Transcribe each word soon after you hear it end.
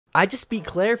I just beat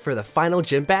Claire for the final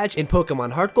gym badge in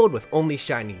Pokemon Heartgold with Only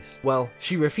Shinies. Well,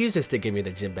 she refuses to give me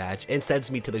the gym badge and sends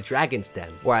me to the Dragon's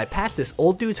Den, where I pass this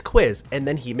old dude's quiz and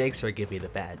then he makes her give me the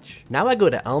badge. Now I go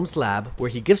to Elm's lab, where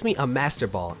he gives me a Master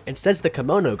Ball and says the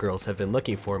Kimono girls have been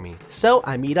looking for me. So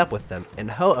I meet up with them,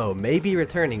 and Ho-Oh may be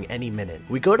returning any minute.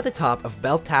 We go to the top of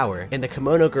Bell Tower, and the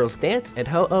Kimono girls dance, and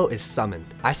Ho-Oh is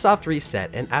summoned. I soft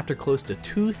reset, and after close to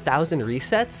 2,000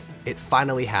 resets, it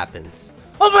finally happens.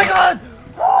 Oh my god!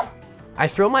 I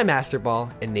throw my Master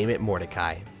Ball and name it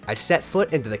Mordecai. I set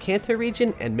foot into the Kanto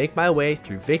region and make my way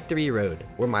through Victory Road,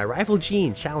 where my rival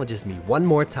Gene challenges me one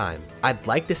more time. I'd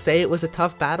like to say it was a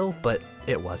tough battle, but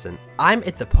it wasn't. I'm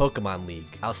at the Pokemon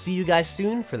League. I'll see you guys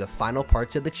soon for the final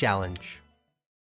parts of the challenge.